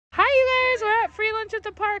free lunch at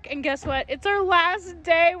the park, and guess what? It's our last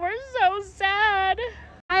day. We're so sad.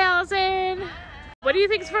 Hi, Allison. What do you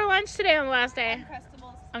think's for lunch today on the last day?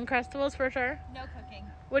 Uncrustables. Uncrustables for sure. No cooking.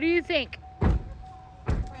 What do you think?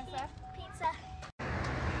 Marissa? Pizza.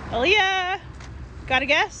 Aaliyah, got a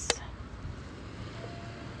guess?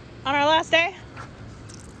 On our last day?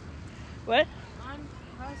 What?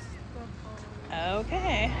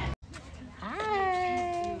 Okay.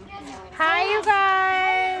 Hi. Hi, you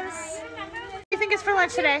guys. What do you think is for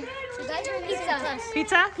lunch today? Pizza.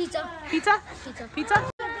 Pizza? Pizza. Pizza? Pizza. Pizza?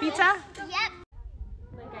 Pizza? Yep.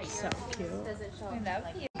 So cute.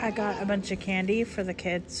 I got a bunch of candy for the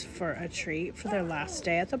kids for a treat for their last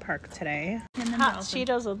day at the park today. Hot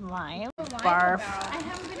Cheetos with lime. Barf. I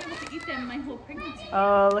haven't been able to eat them my whole pregnancy.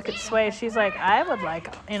 Oh, look at Sway. She's like, I would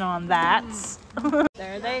like in on that.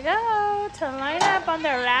 There they go to line up on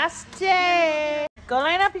their last day. Go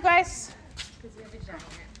line up, you guys.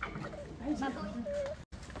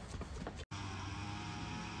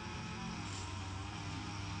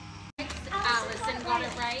 Allison got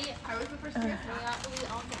it right. I was the first one. We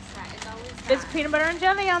all get that. It's always that. It's peanut butter and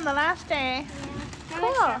jelly on the last day.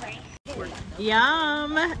 Cool.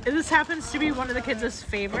 Yum. This happens to be one of the kids'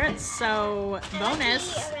 favorites, so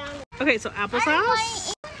bonus. Okay, so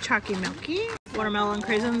applesauce, chalky milky, watermelon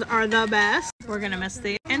craisins are the best. We're gonna miss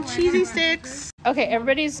these. And cheesy sticks. Okay,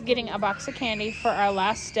 everybody's getting a box of candy for our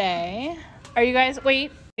last day. Are you guys,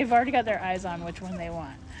 wait, they've already got their eyes on which one they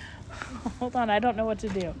want. Hold on, I don't know what to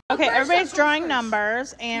do. Okay, everybody's drawing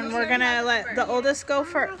numbers, and we're gonna let the oldest go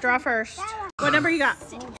draw first. What number you got?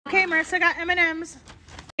 Okay, Marissa got M&Ms.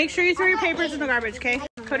 Make sure you throw your papers in the garbage, okay?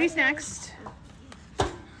 Cody's next.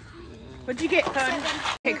 What'd you get, Cody?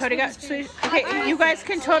 Okay, Cody got sweet. Okay, you guys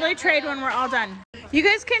can totally trade when we're all done. You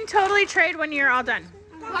guys can totally trade when you're all done.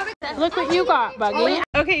 Look what you got, Buggy.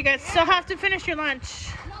 Okay, you guys still have to finish your lunch.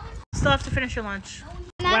 Still have to finish your lunch.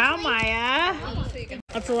 Wow, Maya.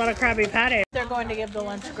 That's a lot of Krabby Patty. They're going to give the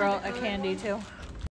lunch girl a candy, too.